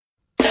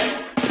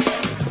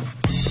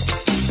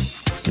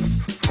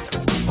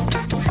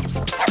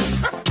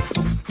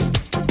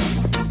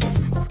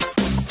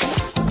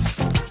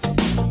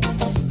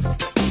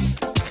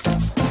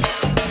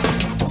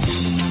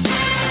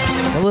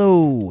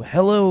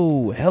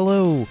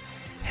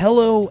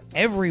Hello,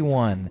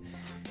 everyone,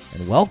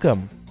 and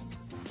welcome.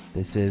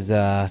 This is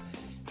the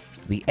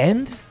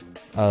end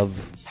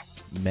of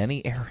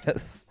many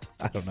eras.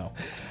 I don't know.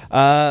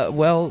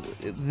 Well,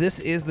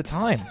 this is the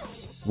time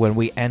when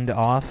we end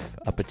off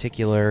a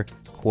particular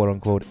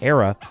quote-unquote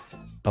era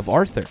of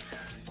Arthur,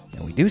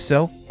 and we do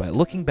so by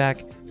looking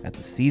back at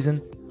the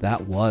season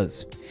that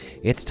was.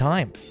 It's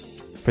time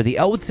for the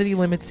Elwood City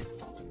Limits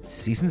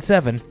Season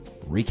 7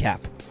 recap.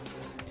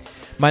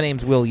 My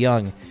name's Will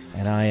Young,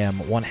 and I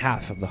am one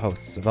half of the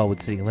hosts of Elwood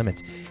City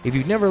Limits. If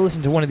you've never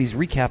listened to one of these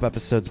recap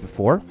episodes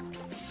before,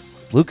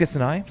 Lucas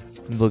and I,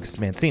 Lucas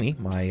Mancini,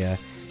 my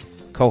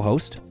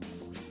co-host,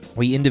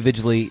 we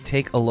individually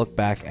take a look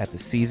back at the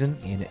season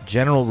in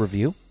general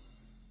review,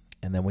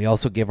 and then we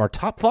also give our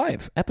top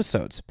 5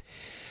 episodes.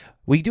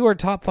 We do our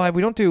top 5.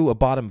 We don't do a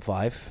bottom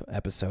 5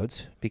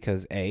 episodes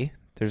because, A,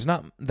 there's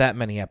not that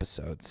many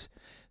episodes,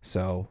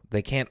 so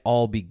they can't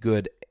all be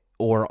good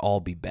or all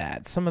be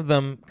bad. Some of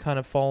them kind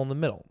of fall in the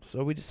middle,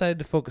 so we decided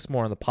to focus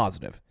more on the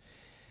positive.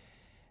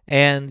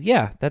 And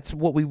yeah, that's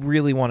what we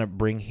really want to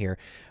bring here.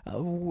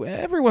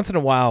 Every once in a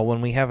while, when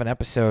we have an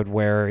episode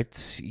where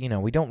it's,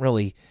 we don't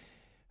really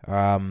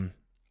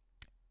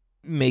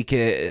make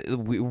it,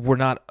 we're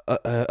not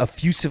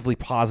effusively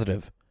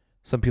positive.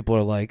 Some people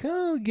are like,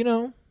 you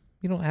don't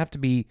have to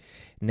be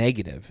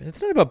negative. And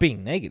it's not about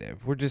being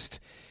negative.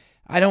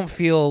 I don't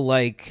feel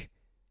like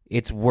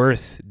it's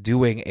worth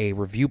doing a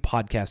review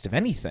podcast of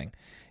anything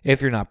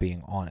if you're not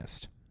being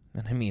honest.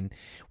 And I mean,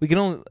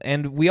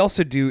 we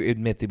also do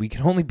admit that we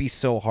can only be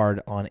so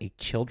hard on a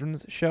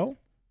children's show,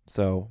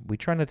 so we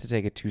try not to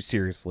take it too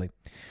seriously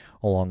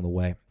along the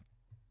way.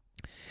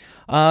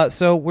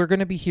 So we're going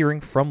to be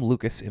hearing from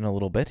Lucas in a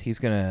little bit. He's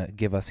going to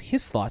give us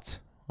his thoughts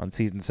on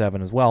Season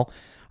 7 as well.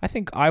 I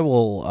think I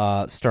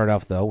will start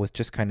off, though, with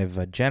just kind of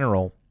a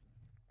general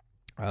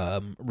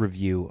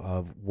review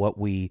of what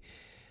we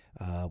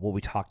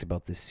talked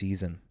about this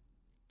season.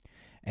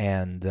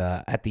 And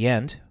at the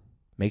end,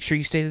 make sure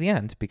you stay to the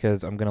end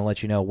because I'm going to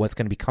let you know what's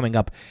going to be coming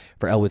up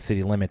for Elwood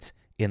City Limits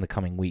in the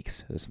coming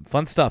weeks. There's some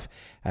fun stuff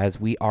as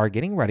we are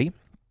getting ready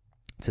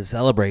to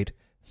celebrate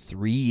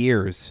 3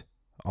 years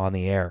on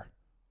the air.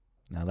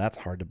 Now that's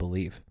hard to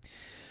believe.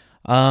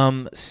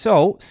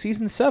 So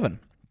Season 7,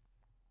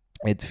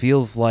 it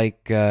feels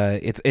like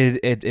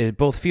it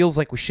both feels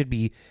like we should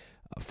be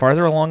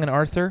farther along in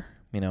Arthur.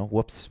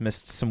 Whoops,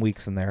 missed some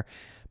weeks in there.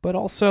 But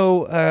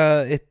also,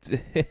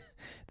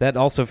 that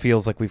also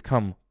feels like we've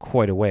come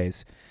quite a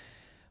ways.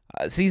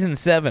 Season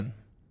 7,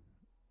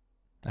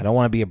 I don't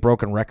want to be a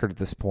broken record at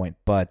this point,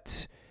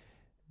 but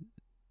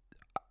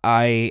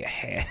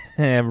I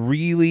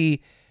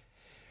really,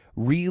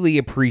 really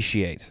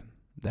appreciate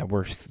that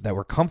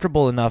we're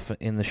comfortable enough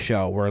in the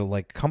show. We're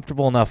like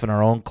comfortable enough in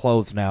our own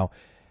clothes now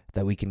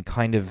that we can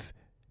kind of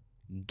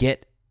do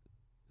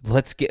a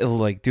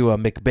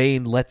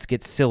McBain, let's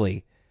get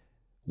silly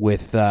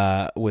with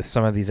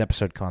some of these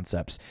episode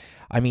concepts.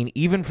 I mean,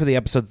 even for the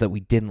episodes that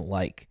we didn't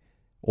like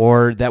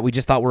or that we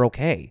just thought were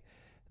okay,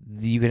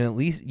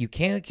 you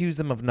can't accuse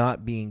them of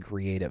not being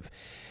creative.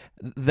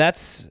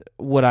 That's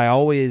what I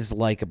always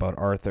like about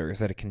Arthur, is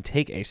that it can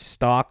take a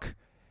stock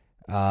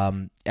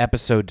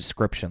episode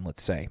description,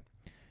 let's say,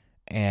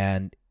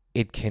 and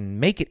it can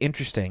make it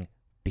interesting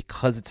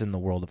because it's in the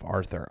world of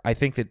Arthur. I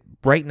think that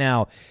right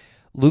now,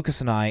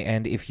 Lucas and I,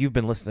 and if you've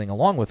been listening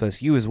along with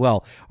us, you as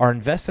well, are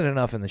invested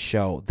enough in the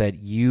show that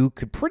you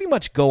could pretty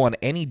much go on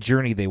any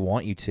journey they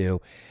want you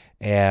to,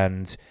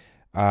 and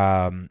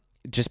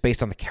just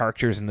based on the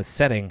characters and the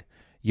setting,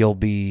 you'll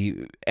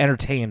be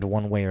entertained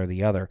one way or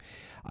the other.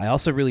 I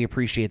also really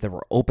appreciate that we're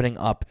opening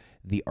up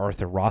the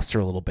Arthur roster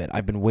a little bit.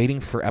 I've been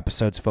waiting for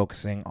episodes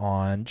focusing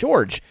on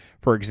George,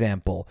 for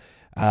example,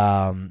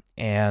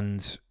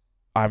 and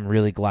I'm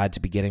really glad to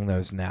be getting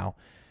those now.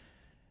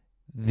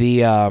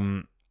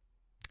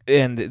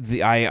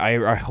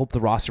 I hope the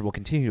roster will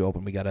continue to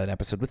open. We got an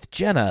episode with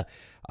Jenna.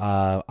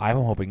 I'm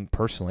hoping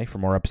personally for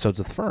more episodes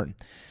with Fern,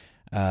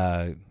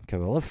 because I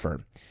love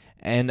Fern.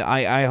 And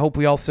I hope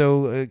we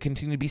also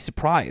continue to be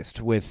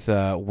surprised with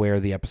where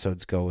the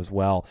episodes go as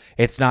well.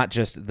 It's not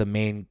just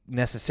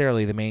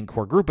necessarily the main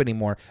core group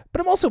anymore, but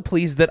I'm also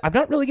pleased that I'm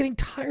not really getting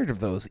tired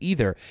of those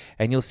either.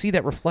 And you'll see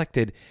that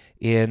reflected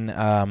in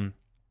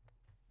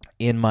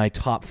my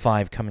top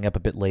 5 coming up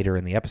a bit later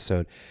in the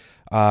episode.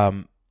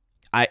 I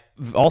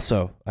must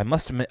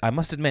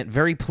admit,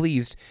 very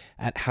pleased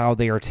at how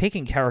they are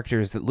taking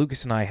characters that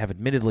Lucas and I have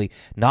admittedly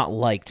not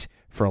liked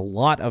for a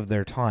lot of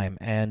their time,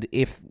 and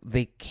if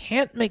they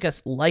can't make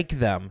us like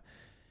them,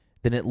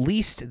 then at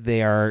least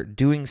they are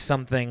doing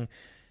something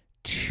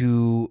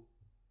to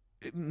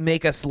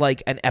make us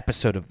like an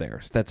episode of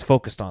theirs that's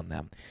focused on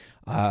them.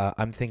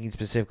 I'm thinking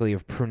specifically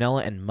of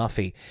Prunella and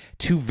Muffy,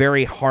 two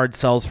very hard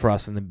sells for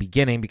us in the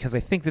beginning because I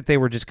think that they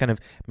were just kind of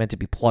meant to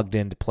be plugged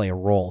in to play a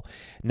role.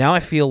 Now I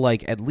feel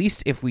like at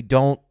least if we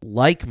don't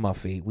like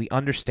Muffy, we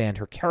understand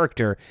her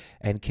character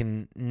and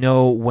can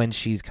know when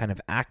she's kind of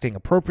acting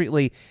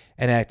appropriately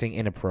and acting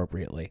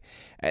inappropriately.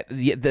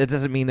 That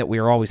doesn't mean that we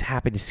are always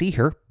happy to see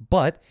her,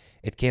 but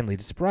it can lead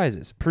to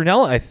surprises.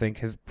 Prunella, I think,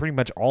 has pretty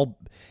much all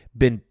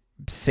been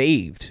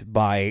saved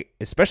by,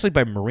 especially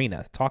by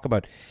Marina. Talk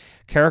about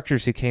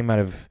characters who came out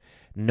of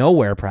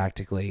nowhere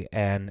practically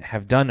and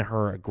have done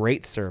her a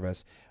great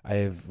service.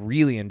 I've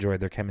really enjoyed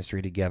their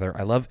chemistry together.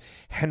 I love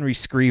Henry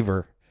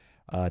Screever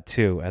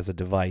too as a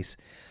device.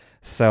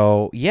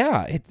 So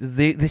yeah,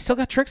 they still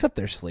got tricks up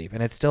their sleeve,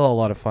 and it's still a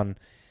lot of fun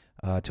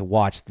to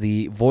watch.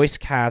 The voice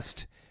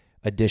cast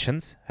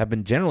additions have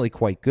been generally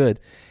quite good.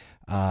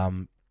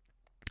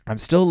 I'm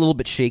still a little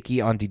bit shaky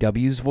on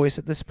DW's voice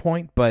at this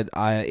point, but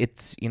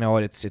it's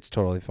it's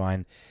totally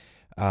fine.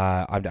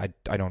 I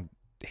don't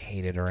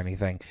hate it or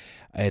anything.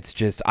 It's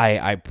just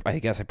I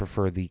guess I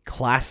prefer the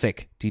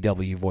classic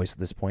DW voice at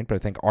this point, but I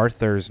think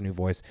Arthur's new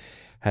voice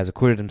has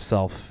acquitted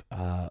himself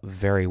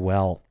very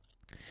well.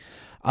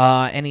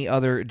 Any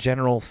other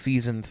general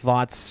season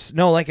thoughts?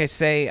 No, like I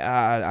say,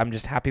 I'm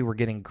just happy we're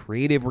getting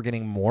creative. We're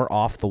getting more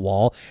off the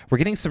wall. We're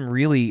getting some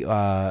really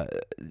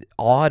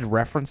odd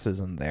references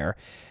in there,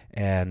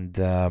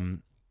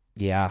 and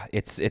yeah,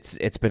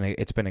 it's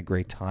been a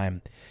great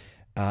time.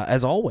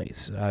 As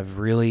always, I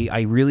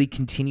really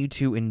continue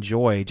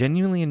to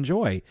genuinely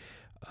enjoy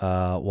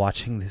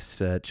watching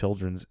this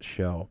children's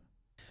show.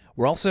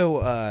 We're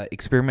also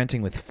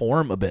experimenting with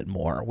form a bit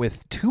more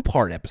with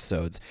 2-part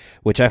episodes,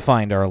 which I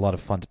find are a lot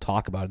of fun to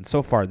talk about. And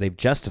so far, they've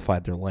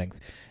justified their length.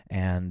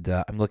 And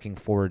I'm looking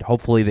forward.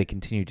 Hopefully, they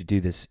continue to do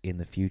this in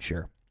the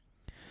future.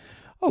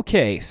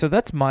 Okay, so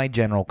that's my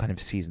general kind of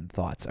season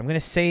thoughts. I'm going to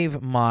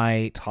save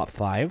my top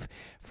 5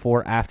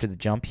 for after the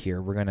jump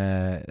here. We're going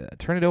to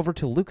turn it over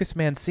to Lucas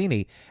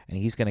Mancini, and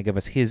he's going to give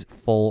us his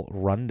full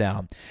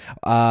rundown.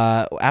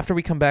 After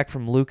we come back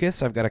from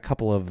Lucas, I've got a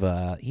couple of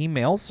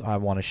emails I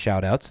want to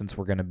shout out since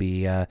we're going to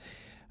be a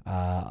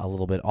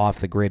little bit off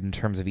the grid in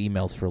terms of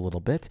emails for a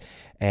little bit.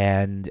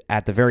 And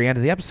at the very end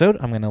of the episode,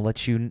 I'm going to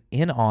let you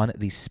in on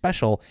the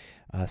special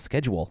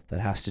schedule that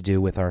has to do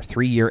with our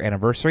 3-year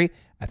anniversary.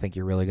 I think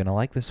you're really going to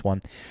like this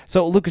one.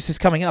 So Lucas is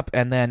coming up,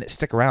 and then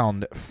stick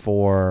around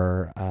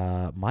for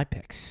my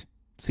picks.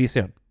 See you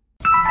soon.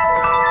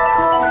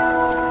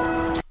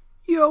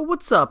 Yo,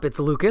 what's up? It's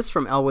Lucas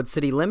from Elwood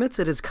City Limits.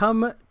 It has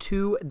come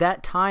to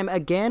that time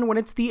again when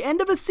it's the end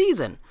of a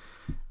season,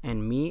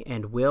 and me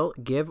and Will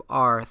give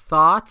our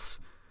thoughts.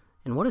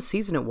 And what a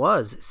season it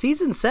was.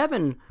 Season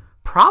 7,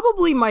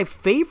 probably my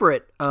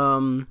favorite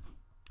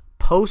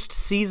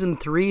post-season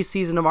 3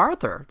 season of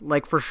Arthur.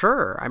 Like, for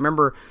sure. I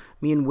remember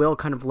me and Will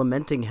kind of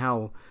lamenting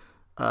how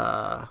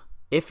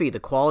iffy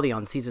the quality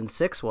on season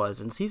 6 was.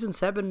 And season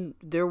 7,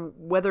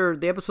 whether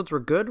the episodes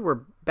were good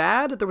or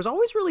bad, there was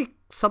always really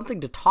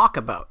something to talk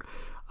about.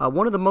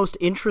 One of the most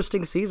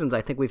interesting seasons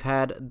I think we've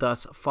had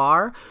thus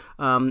far.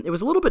 It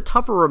was a little bit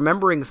tougher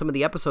remembering some of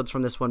the episodes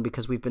from this one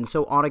because we've been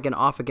so on again,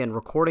 off again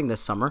recording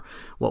this summer,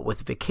 what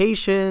with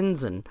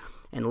vacations and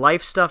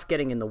life stuff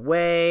getting in the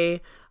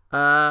way.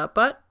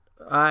 But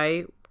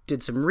I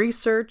did some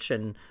research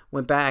and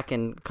went back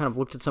and kind of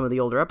looked at some of the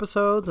older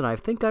episodes, and I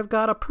think I've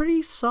got a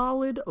pretty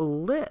solid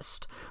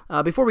list.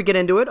 Before we get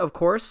into it, of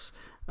course,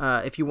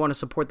 if you want to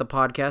support the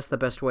podcast, the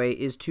best way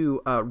is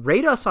to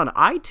rate us on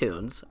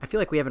iTunes. I feel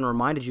like we haven't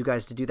reminded you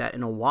guys to do that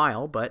in a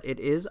while, but it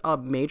is a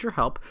major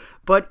help.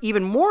 But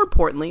even more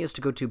importantly is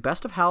to go to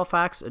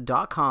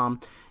bestofhalifax.com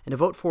and to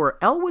vote for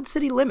Elwood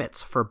City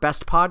Limits for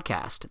Best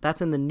Podcast.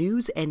 That's in the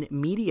news and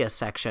media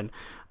section.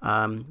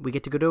 We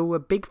get to go to a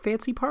big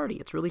fancy party.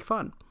 It's really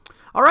fun.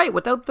 All right,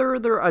 without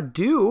further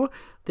ado,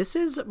 this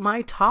is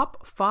my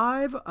top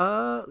 5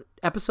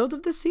 episodes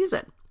of this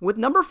season. With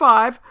number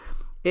 5,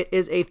 it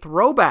is a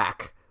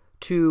throwback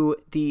to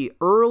the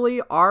early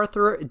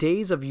Arthur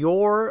days of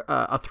yore,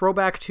 a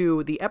throwback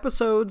to the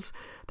episodes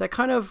that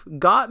kind of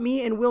got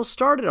me and Will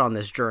started on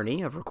this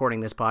journey of recording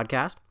this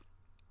podcast.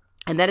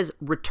 And that is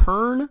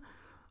Return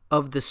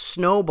of the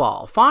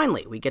Snowball.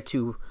 Finally, we get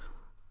to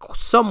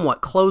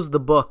somewhat close the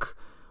book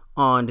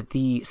on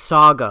the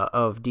saga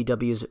of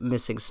DW's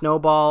Missing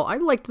Snowball. I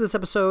liked this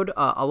episode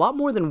a lot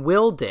more than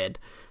Will did.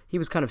 He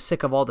was kind of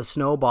sick of all the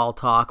Snowball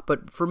talk.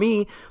 But for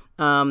me,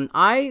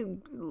 I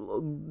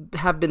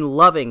have been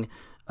loving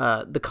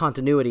the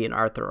continuity in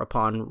Arthur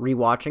upon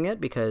rewatching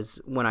it,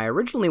 because when I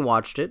originally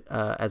watched it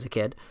as a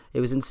kid, it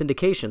was in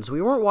syndication, so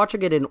we weren't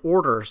watching it in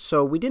order,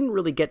 so we didn't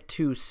really get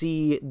to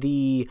see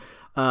the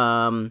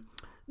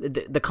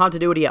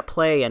continuity at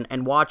play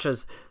and watch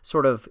as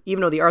sort of,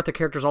 even though the Arthur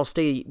characters all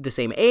stay the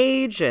same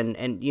age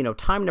and you know,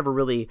 time never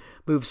really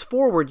moves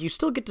forward, you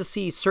still get to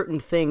see certain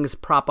things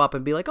prop up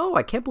and be like, oh,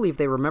 I can't believe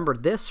they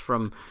remembered this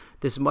from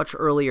this much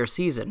earlier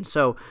season.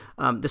 So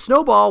the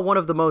Snowball, one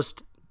of the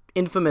most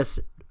infamous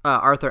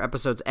Arthur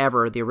episodes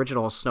ever, the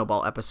original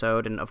Snowball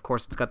episode, and of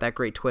course it's got that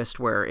great twist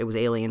where it was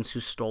aliens who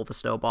stole the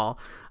snowball.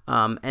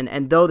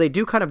 And though they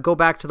do kind of go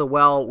back to the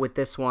well with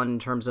this one in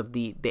terms of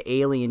the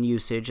alien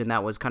usage, and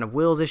that was kind of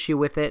Will's issue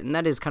with it, and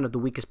that is kind of the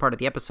weakest part of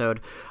the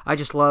episode, I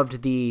just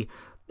loved the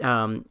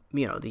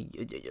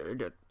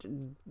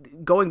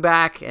going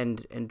back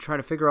and trying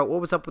to figure out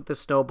what was up with the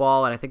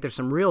snowball. And I think there's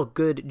some real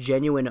good,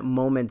 genuine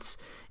moments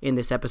in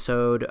this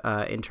episode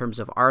in terms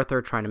of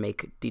Arthur trying to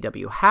make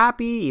DW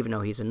happy, even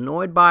though he's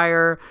annoyed by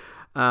her.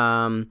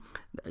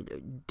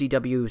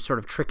 DW sort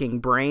of tricking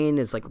Brain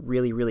is like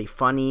really, really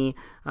funny.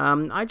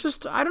 I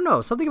don't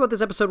know, something about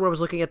this episode when I was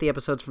looking at the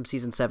episodes from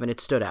season 7, it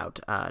stood out.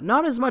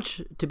 Not as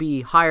much to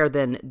be higher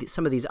than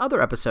some of these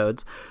other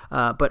episodes,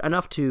 but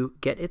enough to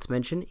get its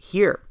mention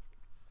here.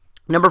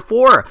 Number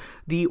 4,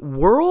 The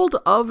World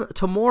of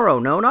Tomorrow.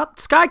 No,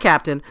 not Sky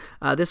Captain.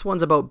 This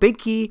one's about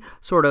Binky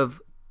sort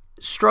of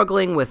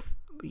struggling with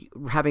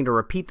having to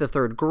repeat the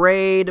 3rd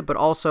grade, but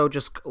also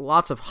just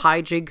lots of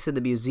hijinks in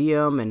the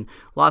museum and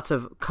lots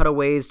of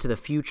cutaways to the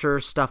future,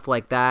 stuff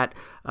like that.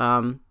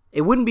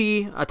 It wouldn't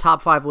be a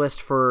top 5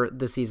 list for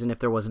the season if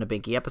there wasn't a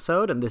Binky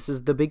episode, and this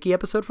is the Binky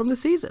episode from the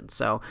season.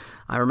 So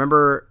I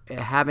remember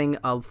having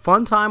a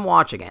fun time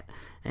watching it,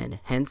 and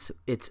hence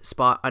its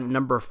spot on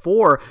number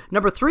 4.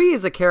 Number 3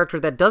 is a character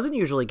that doesn't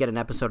usually get an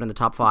episode in the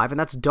top 5, and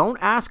that's Don't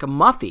Ask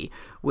Muffy,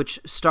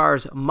 which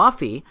stars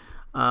Muffy,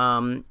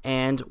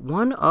 and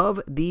one of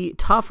the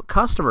tough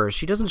customers.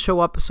 She doesn't show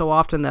up so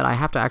often that I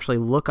have to actually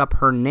look up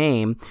her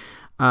name.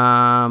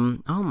 Oh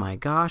my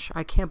gosh,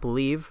 I can't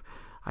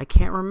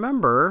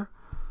remember.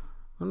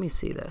 Let me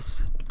see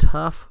this.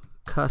 Tough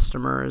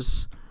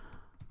customers,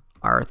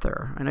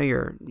 Arthur. I know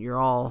you're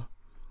all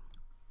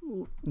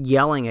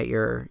yelling at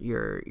your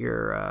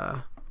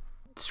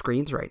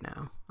screens right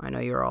now. I know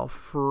you're all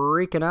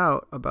freaking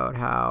out about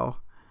how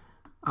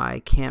I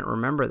can't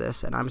remember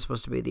this, and I'm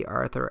supposed to be the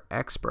Arthur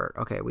expert.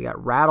 Okay, we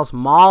got Rattles.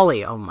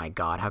 Molly. Oh my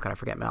God, how could I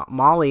forget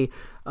Molly?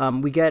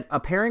 We get a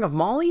pairing of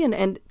Molly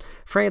and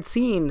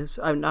Francine.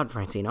 Not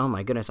Francine. Oh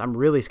my goodness, I'm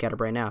really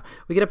scatterbrained now.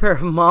 We get a pair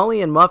of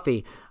Molly and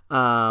Muffy,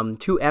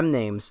 2 M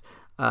names,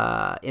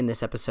 in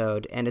this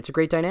episode, and it's a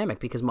great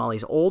dynamic because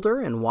Molly's older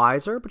and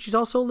wiser, but she's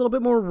also a little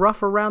bit more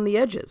rough around the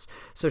edges.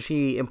 So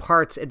she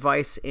imparts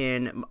advice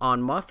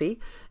on Muffy,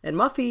 and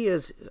Muffy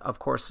is, of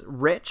course,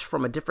 rich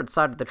from a different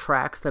side of the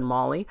tracks than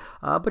Molly,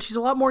 but she's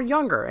a lot more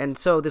younger. And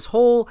so this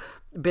whole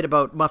bit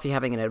about Muffy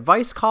having an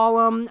advice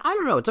column, I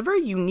don't know, it's a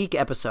very unique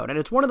episode, and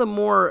it's one of the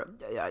more,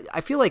 I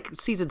feel like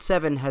season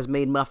 7 has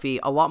made Muffy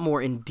a lot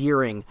more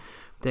endearing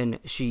than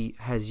she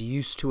has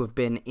used to have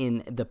been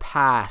in the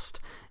past,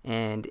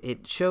 and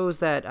it shows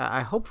that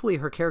hopefully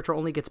her character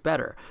only gets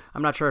better.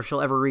 I'm not sure if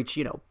she'll ever reach,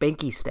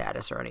 Binky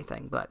status or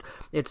anything, but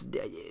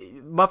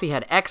Muffy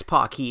had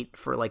X-Pac heat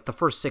for like the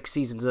first 6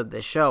 seasons of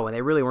this show, and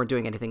they really weren't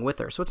doing anything with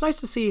her. So it's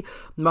nice to see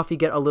Muffy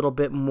get a little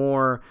bit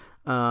more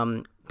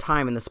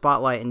time in the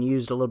spotlight and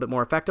used a little bit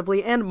more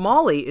effectively, and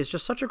Molly is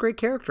just such a great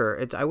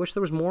character. I wish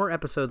there was more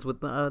episodes with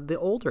the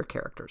older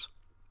characters.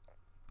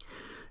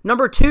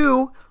 Number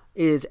 2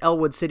 is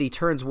Elwood City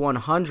Turns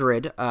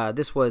 100.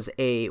 This was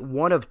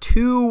one of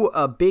 2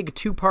 big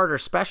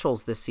 2-parter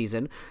specials this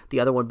season, the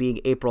other one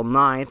being April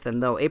 9th,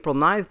 and though April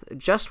 9th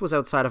just was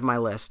outside of my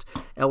list,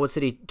 Elwood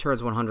City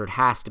Turns 100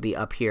 has to be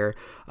up here.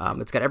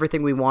 It's got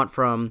everything we want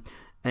from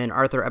an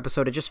Arthur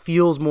episode. It just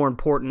feels more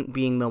important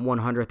being the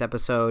 100th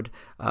episode.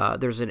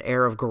 There's an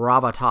air of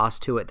gravitas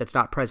to it that's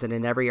not present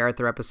in every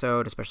Arthur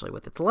episode, especially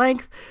with its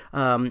length,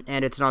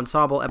 and it's an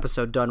ensemble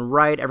episode done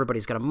right.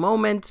 Everybody's got a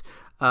moment.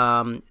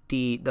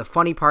 The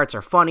funny parts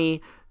are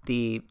funny.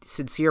 The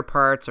sincere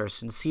parts are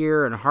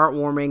sincere and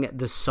heartwarming.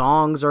 The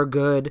songs are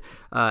good.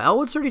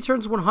 Elwood City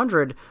Turns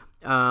 100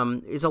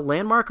 is a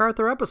landmark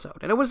Arthur episode.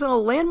 And it was a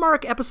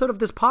landmark episode of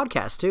this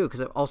podcast, too, because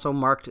it also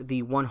marked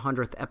the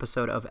 100th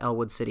episode of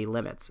Elwood City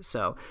Limits.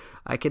 So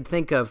I could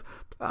think of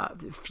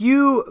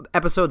few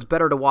episodes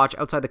better to watch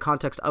outside the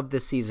context of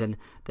this season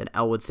than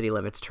Elwood City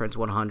Limits Turns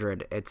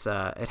 100. It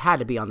had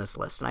to be on this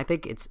list, and I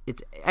think it's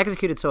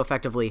executed so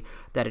effectively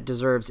that it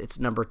deserves its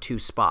number 2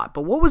 spot.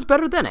 But what was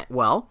better than it?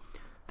 Well,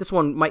 this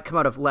one might come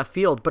out of left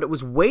field, but it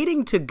was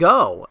Waiting to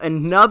Go,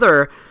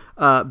 another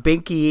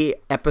Binky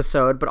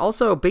episode, but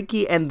also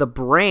Binky and the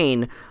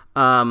Brain.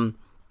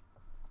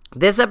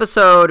 This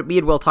episode, me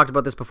and Will talked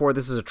about this before.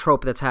 This is a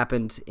trope that's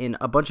happened in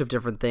a bunch of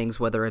different things,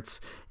 whether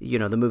it's,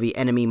 the movie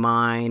Enemy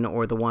Mine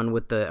or the one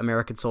with the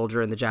American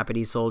soldier and the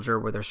Japanese soldier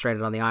where they're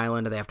stranded on the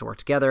island and they have to work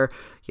together.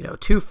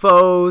 2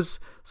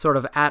 foes sort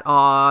of at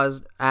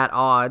odds,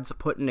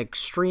 put in an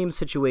extreme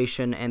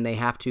situation, and they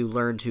have to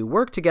learn to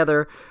work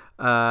together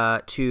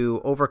to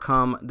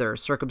overcome their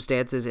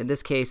circumstances. In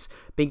this case,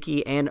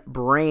 Binky and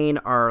Brain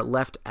are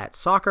left at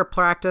soccer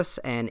practice,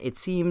 and it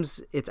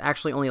seems it's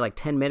actually only like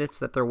 10 minutes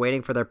that they're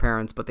waiting for their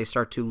parents, but they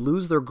start to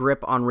lose their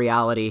grip on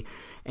reality.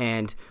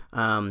 And,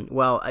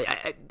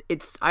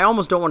 I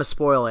almost don't want to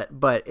spoil it,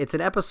 but it's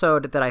an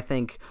episode that I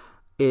think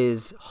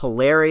is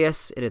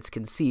hilarious in its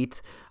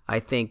conceit. I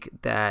think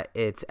that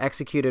it's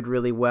executed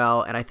really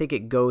well, and I think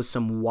it goes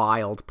some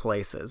wild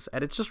places,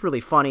 and it's just really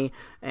funny.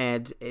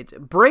 And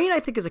Brain, I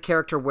think, is a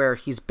character where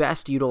he's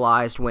best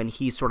utilized when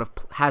he sort of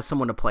has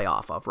someone to play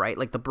off of, right?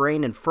 Like the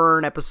Brain and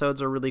Fern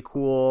episodes are really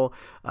cool.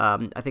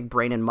 I think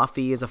Brain and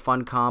Muffy is a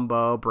fun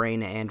combo.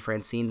 Brain and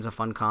Francine is a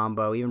fun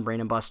combo. Even Brain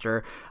and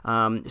Buster.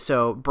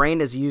 So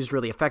Brain is used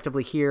really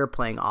effectively here,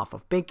 playing off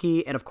of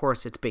Binky, and of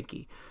course it's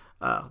Binky.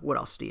 What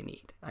else do you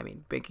need? I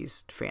mean,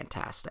 Binky's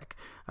fantastic.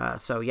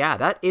 So yeah,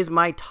 that is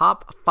my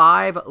top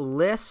 5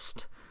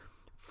 list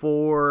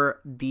for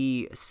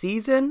the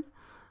season.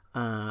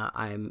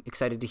 I'm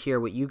excited to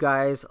hear what you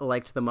guys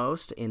liked the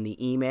most in the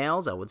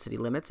emails,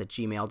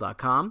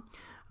 elwoodcitylimits@gmail.com.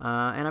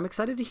 And I'm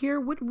excited to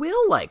hear what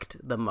Will liked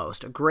the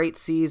most. A great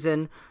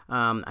season.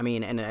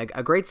 And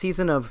a great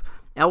season of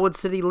Elwood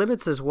City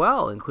Limits as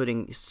well,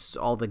 including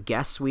all the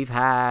guests we've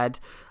had,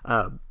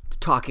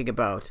 talking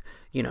about,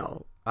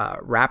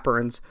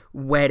 Rapern's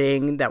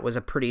wedding. That was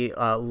a pretty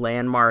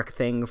landmark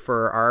thing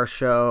for our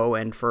show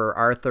and for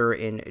Arthur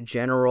in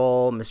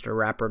general. Mr.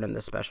 Rapern and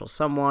the Special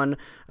Someone.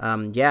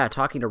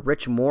 Talking to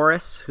Rich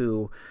Morris,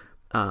 who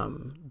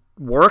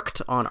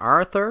worked on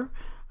Arthur.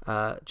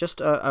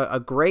 Just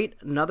a great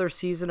another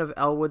season of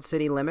Elwood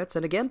City Limits.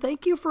 And again,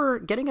 thank you for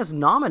getting us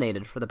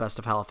nominated for the Best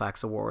of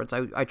Halifax Awards.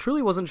 I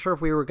truly wasn't sure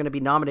if we were going to be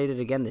nominated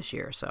again this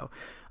year, so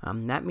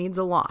that means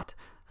a lot.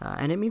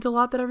 And it means a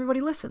lot that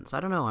everybody listens. I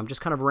don't know. I'm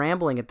just kind of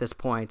rambling at this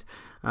point.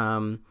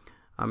 I've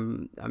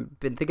been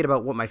thinking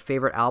about what my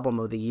favorite album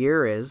of the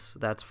year is.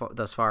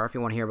 Thus far. If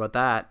you want to hear about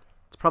that,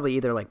 it's probably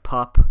either like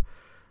Pup,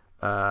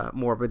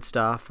 Morbid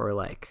Stuff, or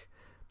like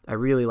I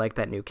really like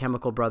that new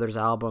Chemical Brothers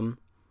album.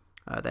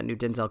 That new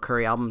Denzel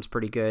Curry album's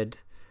pretty good.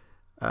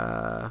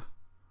 All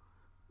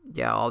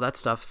that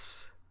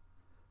stuff's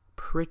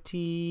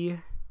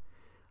pretty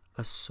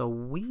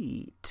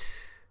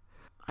sweet.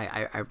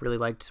 I really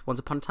liked Once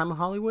Upon a Time in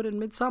Hollywood and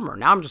Midsummer.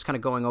 Now I'm just kind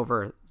of going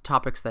over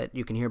topics that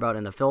you can hear about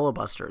in the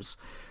Filibusters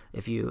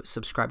if you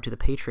subscribe to the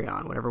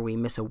Patreon. Whenever we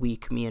miss a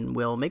week, me and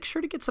Will make sure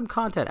to get some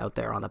content out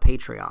there on the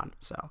Patreon.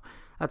 So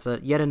that's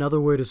yet another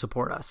way to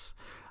support us.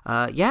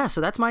 So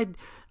that's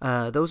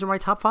those are my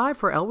top 5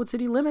 for Elwood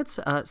City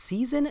Limits,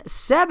 Season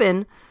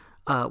 7.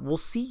 We'll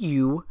see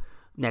you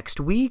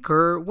next week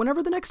or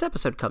whenever the next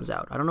episode comes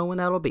out. I don't know when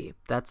that'll be.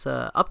 That's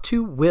up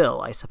to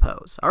Will, I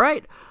suppose. All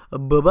right,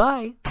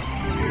 bye-bye.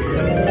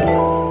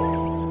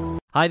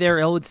 Hi there,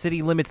 Elwood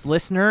City Limits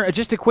listener.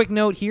 Just a quick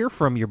note here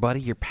from your buddy,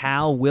 your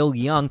pal, Will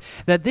Young,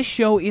 that this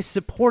show is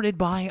supported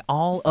by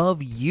all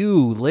of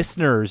you,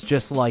 listeners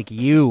just like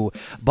you,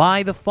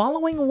 by the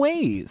following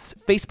ways.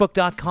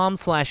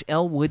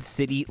 Facebook.com/Elwood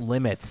City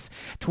Limits,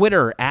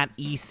 Twitter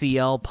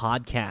 @ECL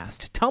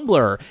Podcast,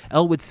 Tumblr,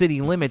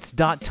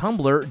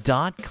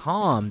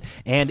 ElwoodCityLimits.tumblr.com,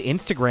 and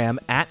Instagram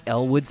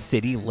 @Elwood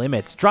City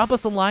Limits. Drop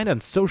us a line on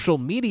social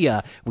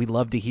media. We'd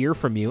love to hear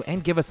from you,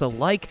 and give us a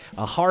like,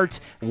 a heart,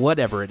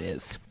 whatever it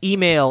is.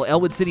 Email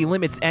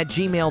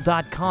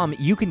elwoodcityllimits@gmail.com.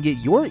 You can get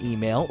your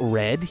email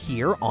read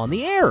here on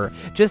the air.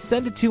 Just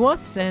send it to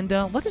us and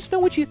let us know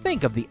what you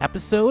think of the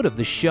episode, of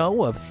the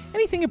show, of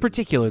anything in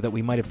particular that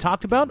we might have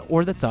talked about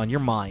or that's on your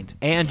mind.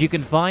 And you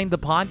can find the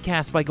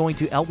podcast by going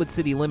to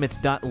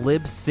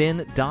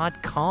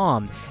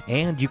elwoodcitylimits.libsyn.com,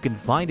 and you can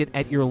find it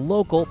at your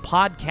local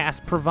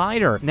podcast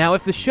provider. Now,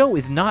 if the show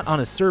is not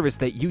on a service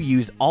that you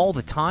use all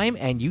the time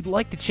and you'd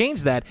like to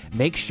change that,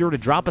 make sure to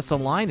drop us a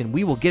line and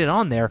we will get it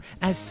on there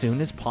as soon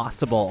as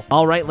possible.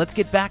 All right, let's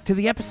get back to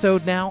the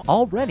episode now,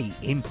 already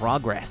in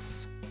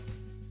progress.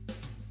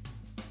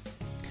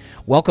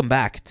 Welcome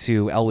back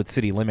to Elwood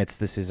City Limits.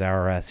 This is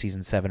our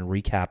Season 7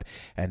 recap,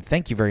 and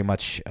thank you very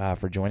much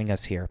for joining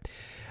us here.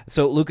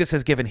 So Lucas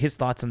has given his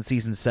thoughts on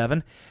Season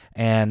 7,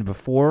 and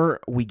before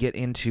we get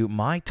into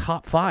my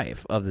top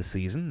 5 of the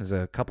season, there's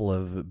a couple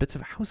of bits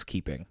of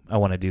housekeeping I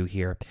want to do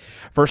here.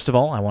 First of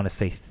all, I want to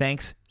say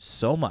thanks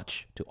so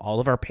much to all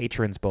of our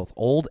patrons, both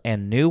old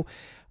and new.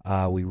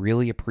 We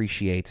really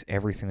appreciate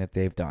everything that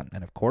they've done,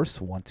 and of course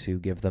want to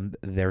give them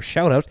their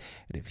shout out.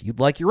 And if you'd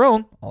like your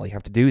own, all you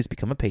have to do is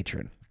become a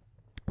patron.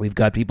 We've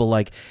got people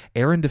like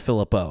Aaron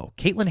DeFilippo,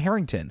 Caitlin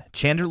Harrington,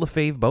 Chandler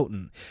LaFave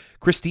Boughton,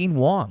 Christine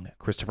Wong,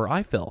 Christopher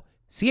Eiffel,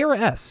 Sierra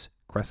S.,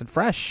 Crescent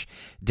Fresh,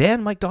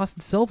 Dan Mike Dawson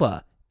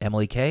Silva,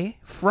 Emily K.,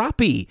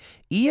 Frappy,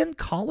 Ian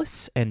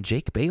Collis, and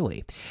Jake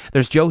Bailey.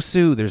 There's Joe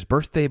Sue, there's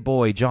Birthday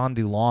Boy John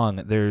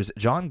DuLong, there's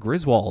John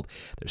Griswold,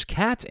 there's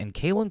Kat and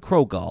Kaylin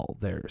Krogall,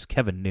 there's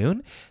Kevin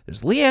Noon,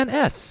 there's Leanne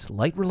S.,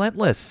 Light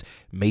Relentless,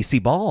 Macy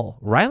Ball,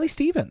 Riley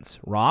Stevens,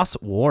 Ross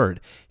Ward,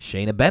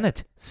 Shayna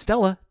Bennett,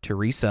 Stella,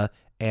 Teresa,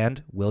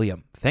 and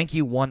William. Thank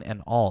you, one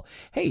and all.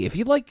 Hey, if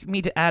you'd like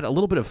me to add a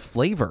little bit of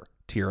flavor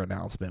to your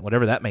announcement,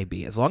 whatever that may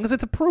be, as long as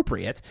it's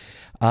appropriate,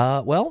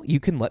 you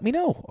can let me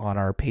know on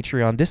our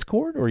Patreon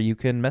Discord, or you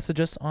can message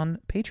us on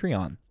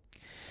Patreon.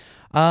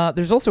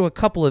 There's also a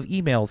couple of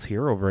emails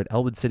here over at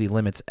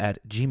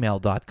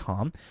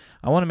elwoodcitylimits@gmail.com.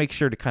 I want to make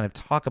sure to kind of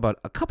talk about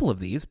a couple of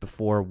these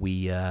before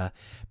we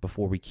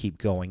keep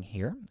going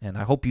here, and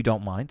I hope you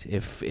don't mind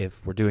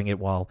if we're doing it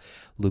while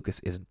Lucas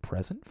isn't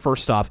present.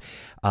 First off,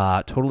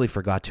 totally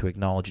forgot to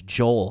acknowledge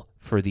Joel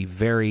for the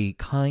very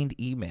kind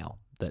email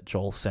that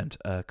Joel sent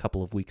a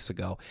couple of weeks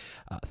ago.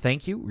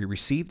 Thank you. We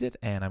received it,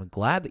 and I'm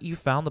glad that you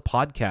found the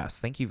podcast.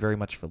 Thank you very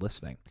much for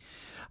listening.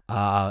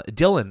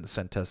 Dylan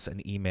sent us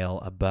an email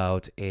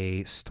about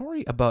a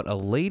story about a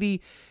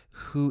lady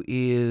who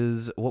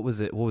is, what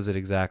was it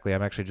exactly?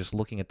 I'm actually just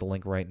looking at the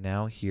link right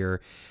now here,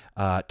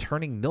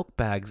 turning milk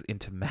bags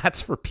into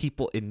mats for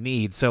people in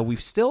need. So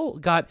we've still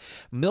got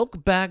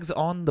milk bags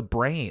on the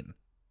brain.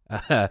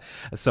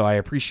 So I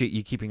appreciate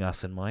you keeping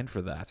us in mind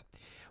for that.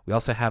 We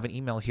also have an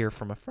email here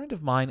from a friend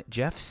of mine,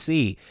 Jeff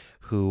C.,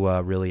 who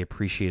really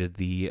appreciated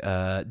the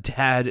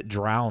Dad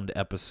Drowned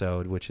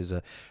episode, which is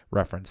a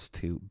reference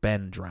to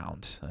Ben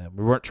Drowned.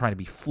 We weren't trying to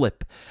be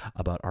flip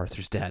about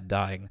Arthur's dad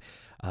dying.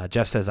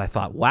 Jeff says, I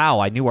thought,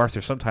 wow, I knew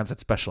Arthur sometimes had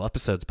special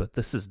episodes, but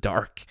this is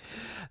dark.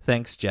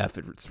 Thanks, Jeff.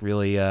 It's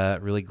really,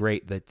 really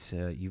great that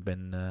you've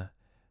been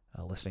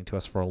listening to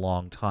us for a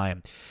long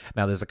time.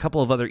 Now, there's a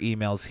couple of other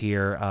emails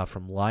here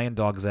from Lion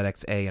Dog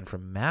ZXA and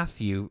from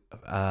Matthew,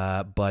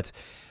 but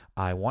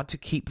I want to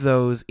keep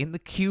those in the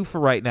queue for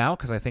right now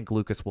because I think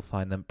Lucas will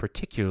find them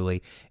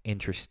particularly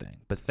interesting.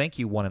 But thank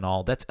you, one and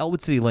all. That's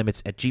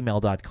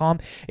elwoodcitylimits@gmail.com.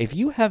 If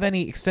you have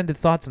any extended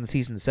thoughts on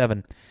Season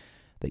 7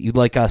 that you'd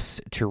like us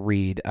to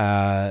read,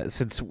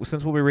 since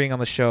we'll be reading on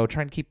the show,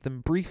 try and keep them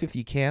brief if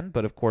you can.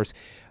 But, of course,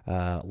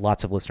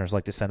 lots of listeners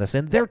like to send us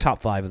in their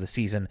top 5 of the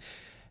season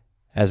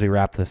as we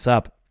wrap this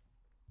up.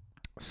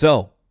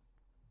 So,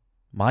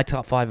 my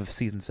top 5 of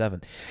Season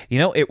 7. You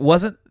know, it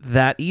wasn't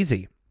that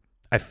easy.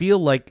 I feel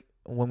like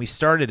when we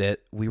started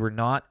it, we were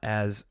not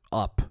as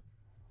up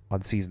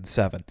on Season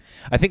 7.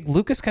 I think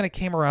Lucas kind of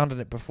came around on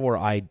it before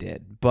I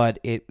did, but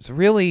it's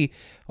really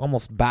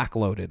almost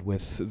backloaded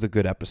with the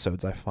good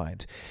episodes, I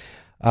find.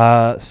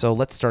 So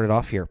let's start it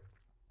off here.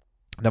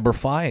 Number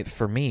 5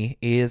 for me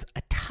is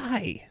a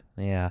tie.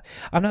 Yeah,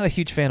 I'm not a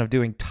huge fan of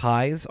doing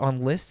ties on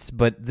lists,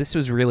 but this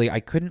was really, I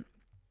couldn't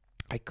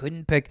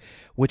pick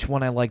which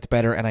one I liked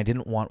better, and I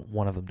didn't want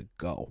one of them to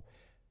go.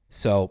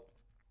 So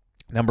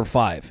number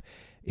 5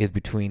 is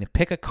between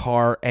Pick a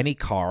Car, Any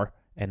Car,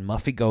 and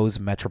Muffy Goes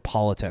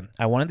Metropolitan.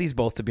 I wanted these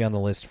both to be on the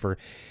list for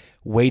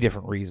way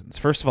different reasons.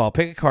 First of all,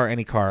 Pick a Car,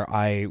 Any Car,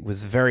 I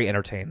was very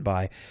entertained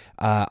by.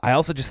 I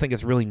also just think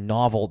it's really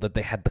novel that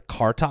they had the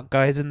Car Talk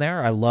guys in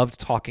there. I loved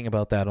talking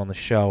about that on the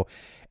show,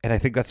 and I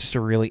think that's just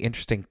a really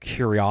interesting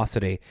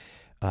curiosity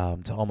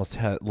to almost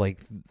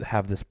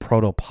have this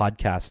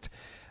proto-podcast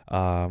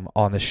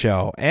on the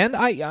show. And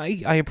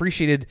I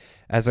appreciated,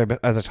 as I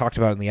talked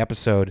about in the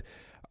episode,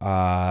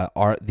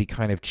 are the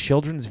kind of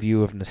children's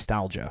view of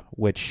nostalgia,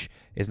 which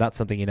is not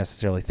something you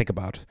necessarily think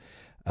about.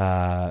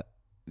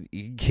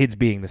 Kids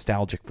being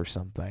nostalgic for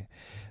something.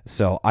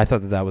 So I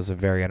thought that was a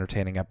very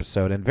entertaining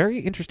episode and very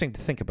interesting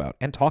to think about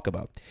and talk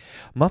about.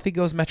 Muffy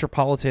Goes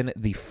Metropolitan,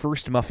 the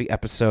first Muffy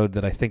episode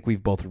that I think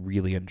we've both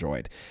really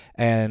enjoyed.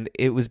 And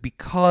it was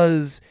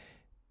because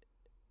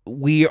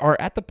we are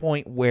at the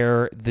point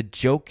where the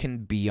joke can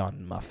be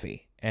on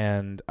Muffy.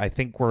 And I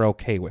think we're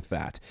okay with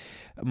that.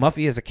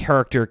 Muffy as a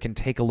character can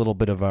take a little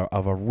bit of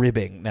a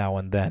ribbing now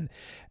and then,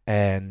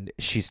 and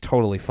she's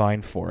totally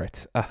fine for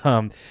it.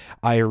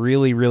 I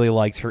really, really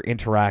liked her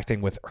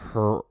interacting with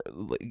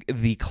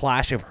the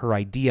clash of her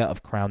idea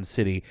of Crown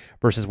City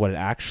versus what it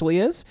actually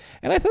is.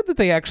 And I thought that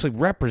they actually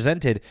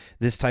represented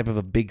this type of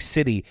a big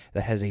city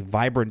that has a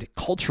vibrant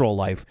cultural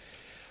life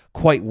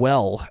quite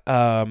well.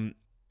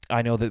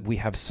 I know that we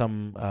have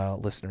some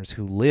listeners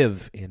who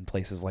live in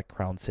places like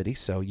Crown City,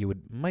 so you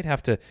might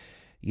have to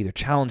either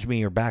challenge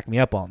me or back me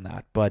up on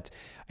that. But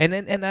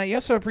and I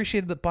also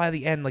appreciated that by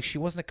the end, like, she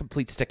wasn't a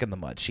complete stick in the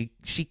mud. She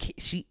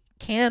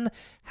can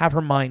have her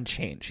mind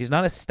change. She's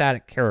not a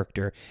static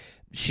character.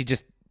 She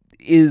just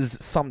is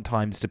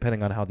sometimes,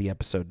 depending on how the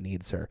episode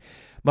needs her.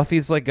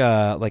 Muffy's like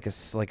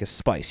a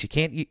spice. You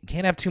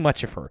can't have too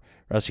much of her, or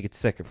else you get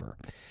sick of her.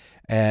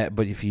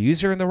 But if you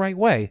use her in the right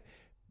way,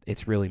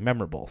 it's really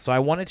memorable. So I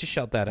wanted to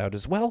shout that out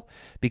as well,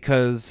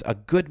 because a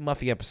good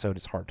Muffy episode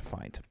is hard to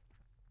find.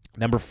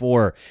 Number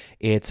 4,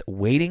 it's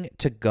Waiting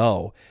to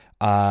Go,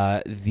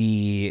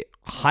 the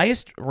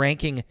highest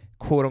ranking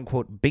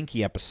quote-unquote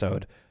Binky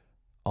episode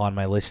on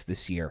my list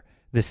this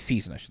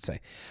season, I should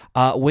say.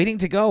 Waiting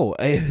to Go,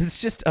 it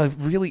was just a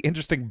really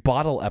interesting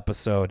bottle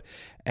episode,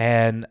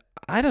 and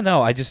I don't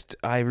know,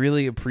 I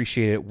really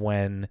appreciate it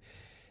when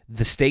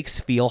the stakes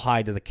feel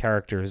high to the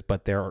characters,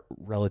 but they're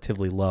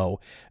relatively low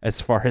as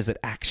far as it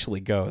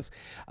actually goes.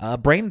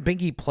 Brain and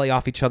Binky play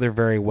off each other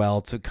very well.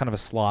 It's kind of a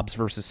slobs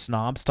versus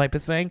snobs type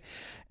of thing.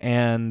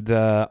 And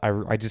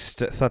I just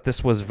thought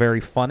this was very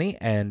funny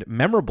and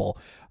memorable.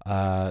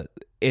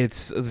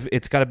 It's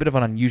got a bit of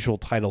an unusual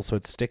title, so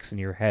it sticks in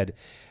your head.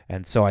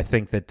 And so I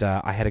think that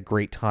I had a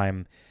great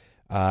time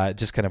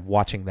just kind of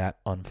watching that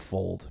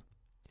unfold.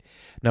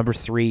 Number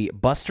 3,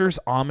 Buster's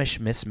Amish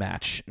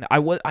Mismatch.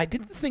 I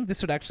didn't think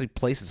this would actually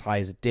place as high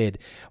as it did.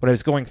 When I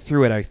was going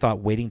through it, I thought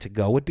Waiting to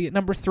Go would be at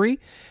number 3.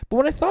 But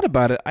when I thought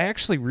about it, I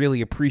actually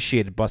really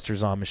appreciated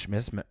Buster's Amish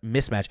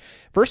Mismatch.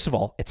 First of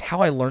all, it's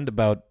how I learned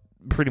about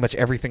pretty much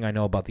everything I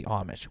know about the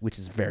Amish, which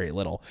is very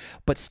little.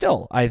 But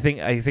still, I think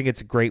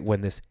it's great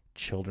when this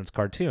children's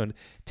cartoon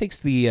takes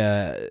the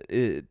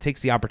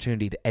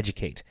opportunity to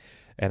educate.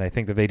 And I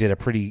think that they did a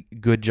pretty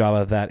good job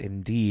of that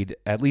indeed,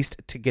 at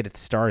least to get it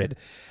started.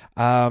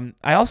 I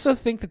also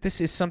think that this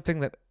is something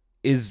that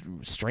is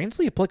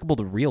strangely applicable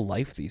to real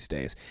life these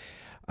days,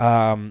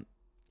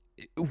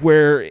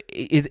 where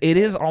it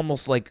is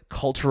almost like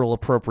cultural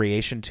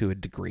appropriation to a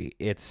degree.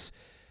 It's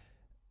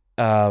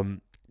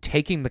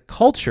taking the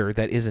culture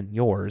that isn't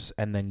yours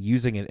and then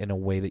using it in a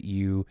way that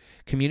you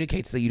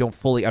communicates that you don't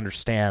fully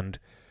understand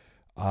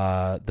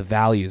the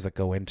values that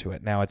go into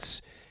it. Now,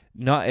 it's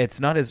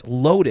not as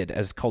loaded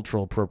as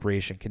cultural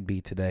appropriation can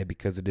be today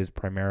because it is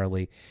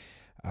primarily,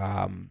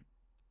 quote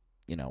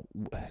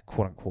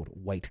unquote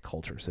white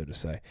culture, so to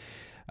say.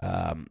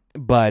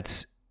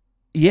 But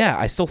yeah,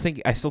 I still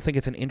think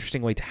it's an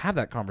interesting way to have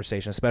that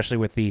conversation, especially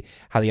with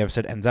how the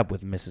episode ends up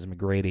with Mrs.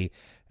 McGrady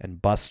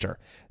and Buster.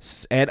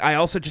 And I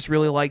also just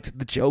really liked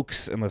the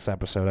jokes in this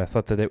episode. I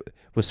thought that it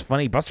was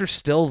funny. Buster's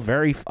still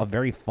a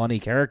very funny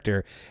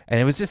character, and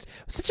it was just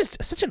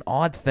such an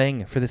odd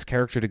thing for this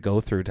character to go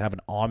through, to have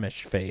an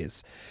Amish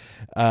phase.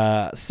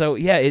 So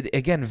yeah,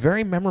 again,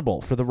 very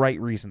memorable for the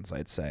right reasons,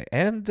 I'd say,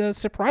 and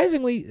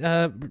surprisingly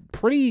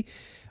pretty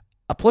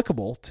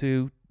applicable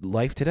to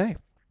life today.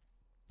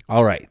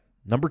 All right.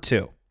 Number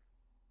 2.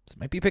 This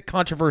might be a bit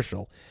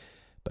controversial,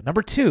 but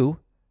number 2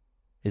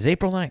 is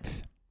April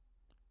 9th.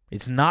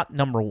 It's not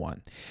number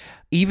 1,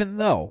 even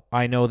though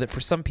I know that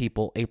for some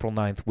people, April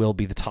 9th will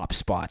be the top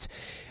spot.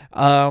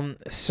 And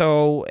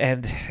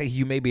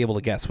you may be able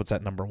to guess what's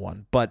at number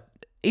 1, but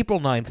April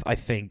 9th, I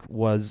think,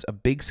 was a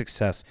big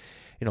success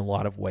in a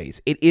lot of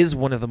ways. It is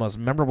one of the most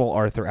memorable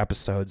Arthur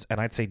episodes, and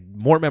I'd say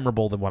more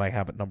memorable than what I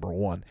have at number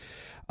 1.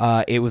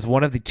 It was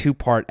one of the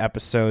 2-part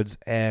episodes,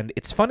 and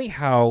it's funny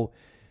how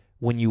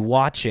when you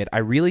watch it, I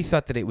really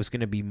thought that it was going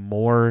to be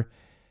more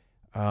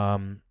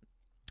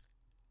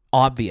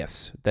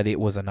obvious that it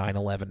was a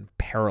 9/11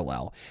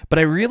 parallel. But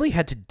I really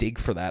had to dig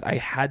for that. I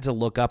had to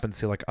look up and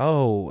see,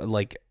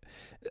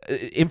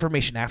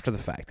 information after the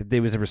fact that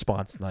there was a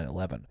response to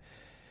 9/11.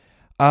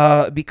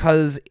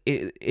 Because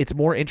it's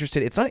more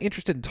interested. It's not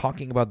interested in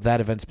talking about that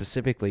event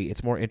specifically.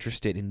 It's more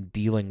interested in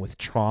dealing with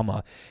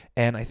trauma.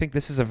 And I think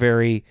this is a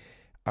very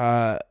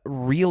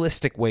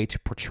realistic way to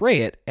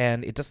portray it,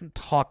 and it doesn't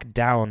talk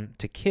down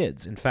to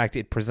kids. In fact,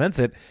 it presents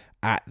it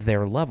at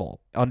their level,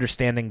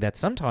 understanding that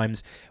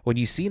sometimes when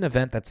you see an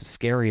event that's as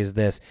scary as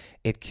this,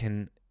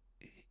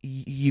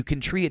 you can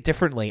treat it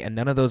differently, and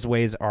none of those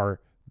ways are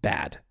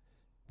bad.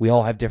 We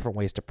all have different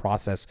ways to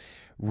process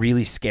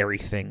really scary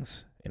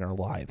things in our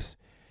lives,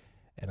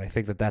 and I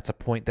think that that's a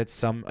point that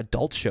some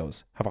adult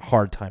shows have a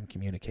hard time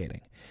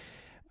communicating.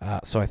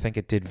 So I think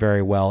it did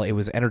very well. It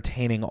was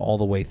entertaining all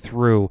the way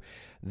through.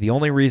 The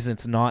only reason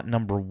it's not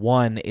number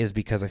 1 is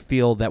because I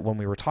feel that when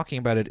we were talking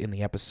about it in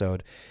the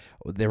episode,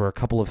 there were a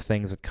couple of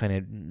things that kind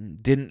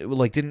of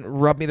didn't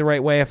rub me the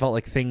right way. I felt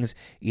like things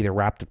either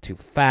wrapped up too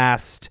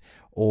fast,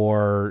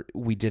 or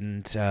we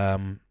didn't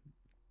spend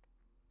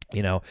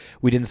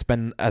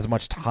as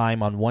much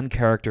time on one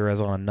character as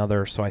on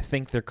another. So I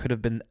think there could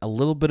have been a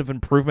little bit of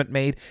improvement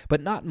made, but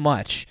not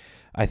much.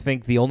 I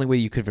think the only way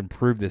you could have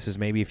improved this is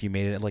maybe if you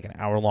made it like an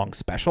hour-long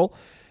special.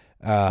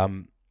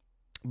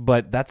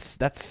 But that's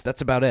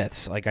about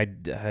it. Like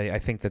I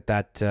think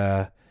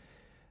that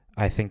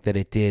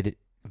it did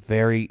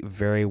very,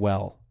 very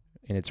well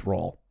in its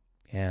role.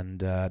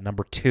 And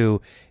number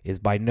 2 is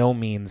by no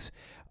means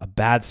a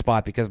bad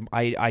spot, because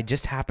I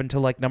just happen to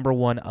like number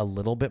 1 a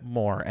little bit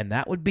more, and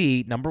that would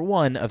be number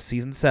 1 of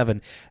season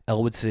 7,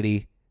 Elwood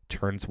City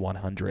turns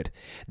 100.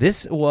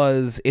 It's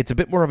a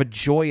bit more of a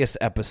joyous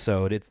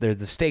episode.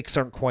 The stakes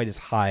aren't quite as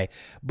high,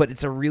 but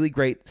it's a really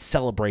great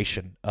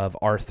celebration of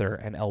Arthur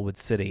and Elwood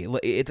City.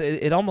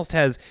 It almost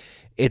has,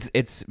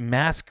 it's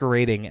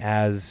masquerading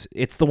as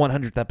it's the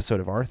 100th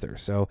episode of Arthur,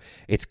 so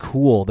it's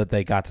cool that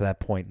they got to that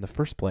point in the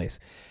first place.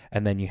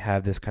 And then you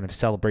have this kind of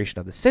celebration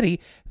of the city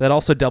that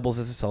also doubles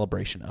as a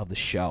celebration of the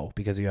show,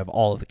 because you have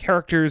all of the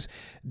characters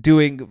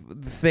doing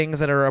things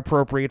that are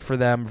appropriate for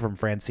them, from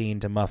Francine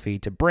to Muffy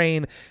to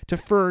Brain to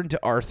Fern to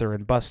Arthur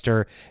and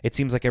Buster. It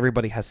seems like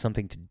everybody has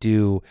something to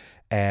do,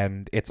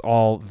 and it's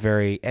all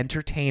very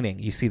entertaining.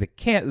 You see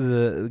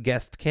the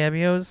guest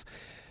cameos,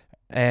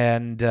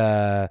 and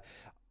the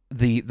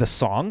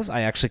songs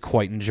I actually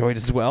quite enjoyed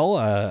as well.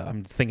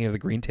 I'm thinking of the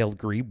Green-tailed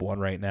Grebe one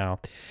right now.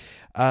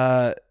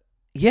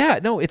 Yeah,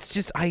 no, it's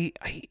just I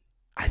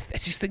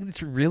just think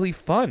it's really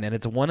fun, and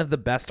it's one of the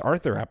best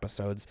Arthur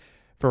episodes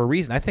for a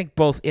reason. I think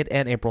both it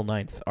and April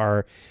 9th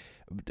are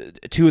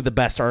 2 of the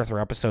best Arthur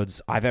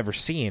episodes I've ever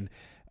seen.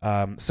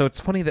 So it's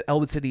funny that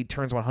Elwood City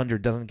Turns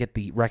 100 doesn't get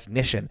the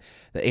recognition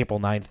that April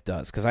 9th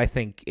does, because I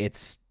think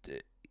it's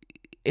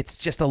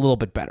just a little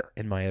bit better,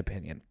 in my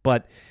opinion.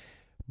 But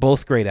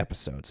Both great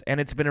episodes, and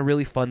it's been a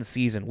really fun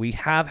season. We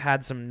have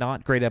had some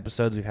not great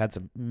episodes. We've had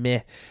some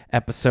meh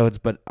episodes,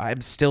 but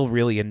I'm still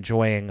really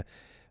enjoying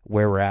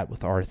where we're at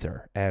with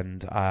Arthur,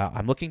 and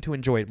I'm looking to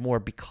enjoy it more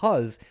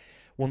because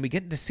when we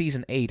get into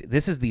season 8,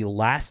 this is the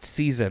last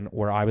season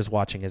where I was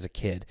watching as a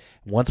kid.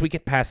 Once we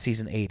get past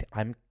season 8,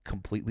 I'm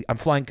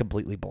flying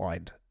completely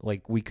blind.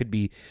 Like, we could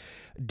be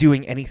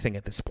doing anything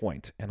at this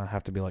point, and I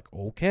have to be like,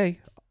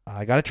 okay,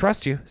 I gotta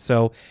trust you.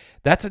 So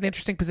that's an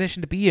interesting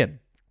position to be in.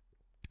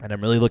 And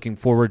I'm really looking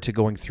forward to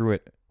going through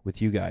it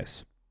with you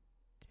guys.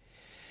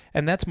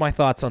 And that's my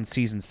thoughts on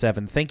Season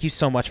 7. Thank you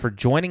so much for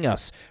joining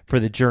us for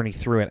the journey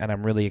through it, and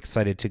I'm really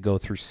excited to go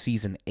through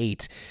Season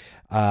 8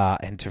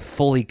 and to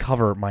fully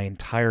cover my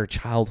entire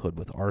childhood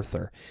with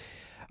Arthur.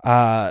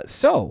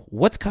 So,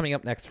 what's coming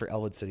up next for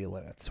Elwood City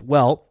Limits?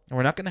 Well,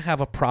 we're not going to have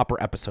a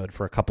proper episode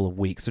for a couple of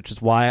weeks, which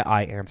is why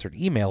I answered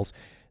emails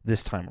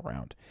this time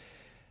around.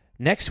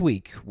 Next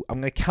week, I'm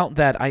going to count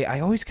that. I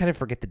always kind of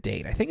forget the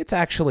date. I think it's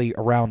actually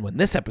around when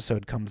this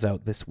episode comes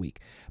out this week,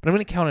 but I'm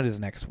going to count it as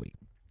next week,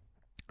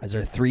 as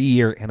our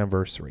 3-year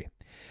anniversary.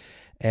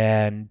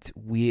 And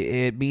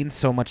it means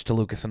so much to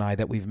Lucas and I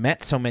that we've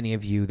met so many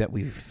of you, that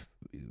we've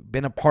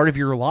been a part of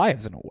your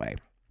lives in a way.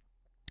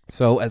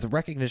 So as a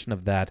recognition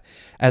of that,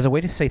 as a way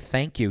to say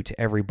thank you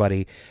to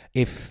everybody,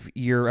 if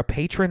you're a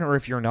patron or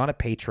if you're not a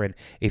patron,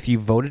 if you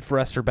voted for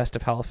us for Best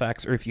of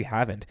Halifax or if you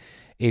haven't,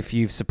 if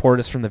you've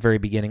supported us from the very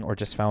beginning or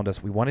just found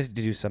us, we wanted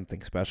to do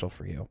something special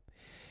for you.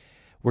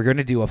 We're going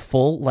to do a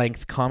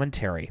full-length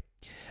commentary.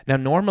 Now,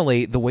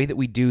 normally, the way that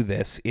we do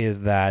this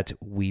is that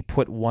we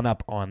put one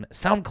up on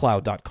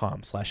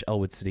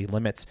soundcloud.com/Elwood City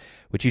Limits,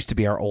 which used to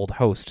be our old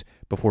host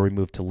before we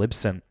moved to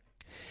Libsyn.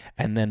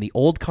 And then the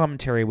old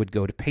commentary would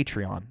go to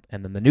Patreon,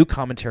 and then the new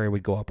commentary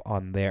would go up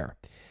on there.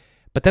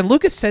 But then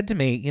Lucas said to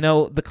me,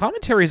 the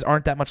commentaries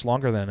aren't that much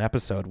longer than an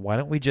episode. Why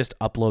don't we just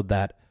upload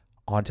that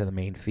onto the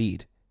main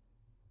feed?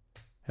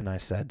 And I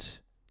said,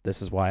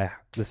 this is why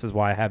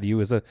I have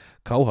you as a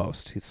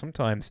co-host.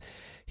 Sometimes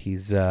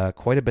he's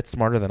quite a bit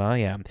smarter than I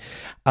am.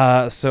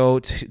 So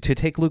to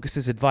take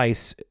Lucas's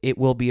advice, it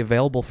will be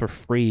available for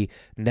free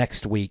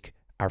next week.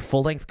 Our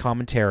full-length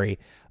commentary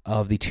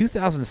of the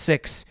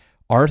 2006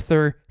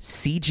 Arthur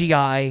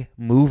CGI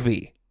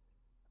movie,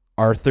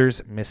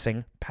 Arthur's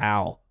Missing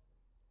Pal.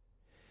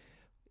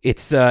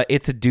 It's a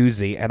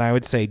doozy, and I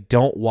would say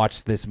don't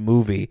watch this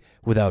movie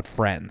without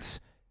friends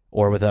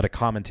or without a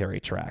commentary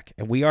track.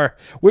 And we are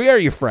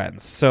your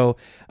friends. So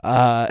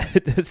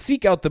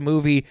seek out the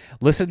movie,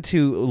 listen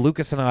to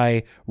Lucas and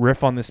I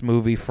riff on this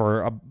movie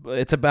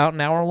it's about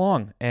an hour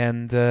long.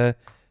 And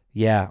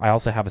yeah, I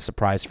also have a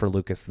surprise for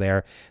Lucas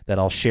there that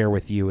I'll share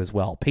with you as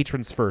well.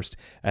 Patrons first,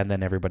 and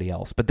then everybody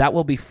else. But that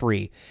will be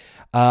free.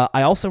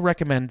 I also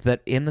recommend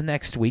that in the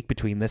next week,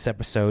 between this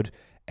episode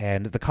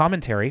and the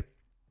commentary,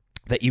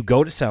 that you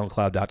go to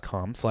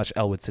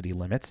soundcloud.com/Elwood City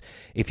Limits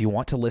if you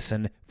want to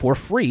listen for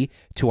free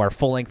to our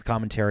full-length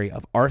commentary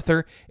of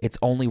Arthur, It's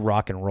Only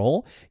Rock and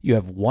Roll. You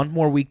have one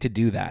more week to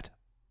do that.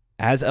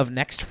 As of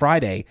next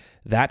Friday,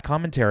 that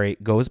commentary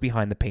goes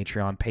behind the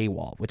Patreon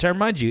paywall, which I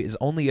remind you is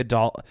only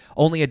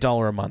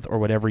 $1 a month or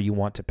whatever you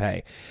want to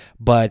pay.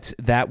 But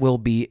that will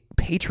be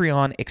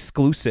Patreon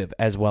exclusive,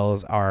 as well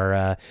as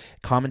our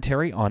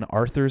commentary on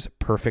Arthur's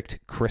Perfect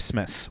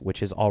Christmas,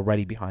 which is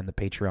already behind the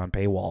Patreon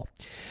paywall.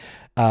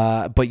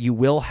 But you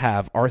will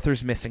have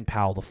Arthur's Missing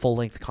Pal, the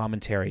full-length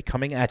commentary,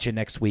 coming at you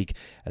next week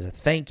as a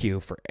thank you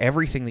for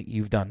everything that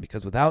you've done,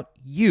 because without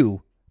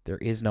you, there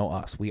is no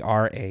us. We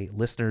are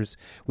listeners.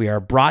 We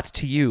are brought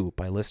to you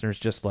by listeners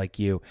just like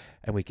you,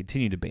 and we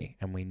continue to be,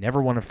 and we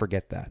never want to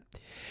forget that.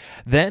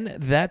 Then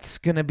that's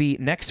going to be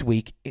next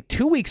week.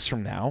 2 weeks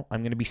from now,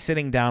 I'm going to be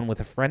sitting down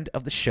with a friend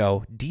of the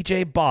show,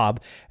 DJ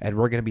Bob, and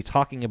we're going to be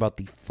talking about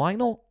the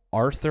final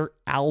Arthur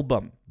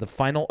album, the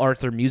final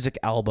Arthur music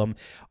album,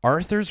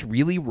 Arthur's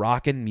Really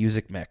Rockin'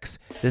 Music Mix.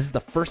 This is the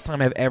first time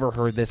I've ever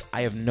heard this.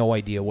 I have no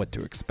idea what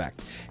to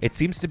expect. It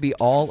seems to be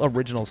all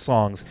original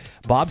songs.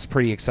 Bob's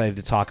pretty excited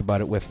to talk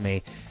about it with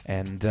me,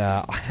 and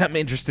I'm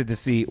interested to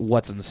see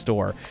what's in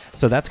store.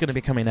 So that's going to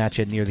be coming at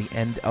you near the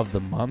end of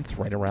the month,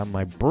 right around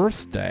my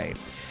birthday.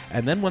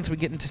 And then once we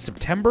get into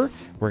September,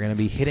 we're going to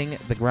be hitting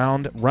the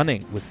ground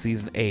running with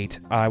Season 8.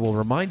 I will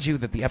remind you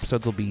that the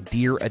episodes will be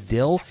Dear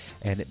Adil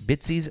and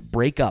Bitsy's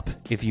Breakup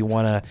if you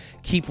want to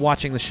keep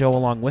watching the show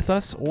along with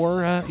us,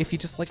 or if you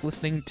just like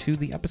listening to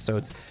the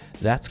episodes,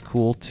 that's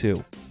cool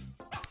too.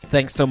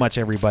 Thanks so much,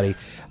 everybody.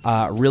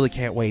 Really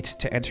can't wait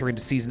to enter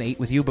into Season 8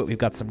 with you, but we've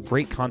got some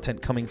great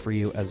content coming for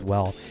you as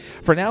well.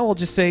 For now, I'll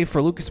just say,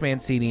 for Lucas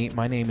Mancini,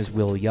 my name is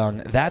Will Young.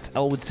 That's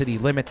Elwood City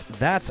Limits.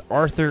 That's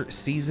Arthur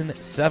Season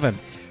 7.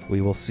 We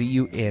will see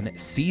you in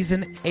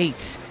Season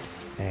 8.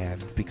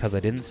 And because I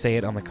didn't say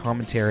it on the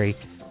commentary,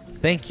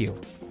 thank you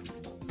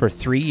for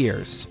 3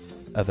 years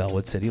of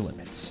Elwood City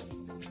Limits.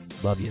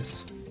 Love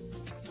yous.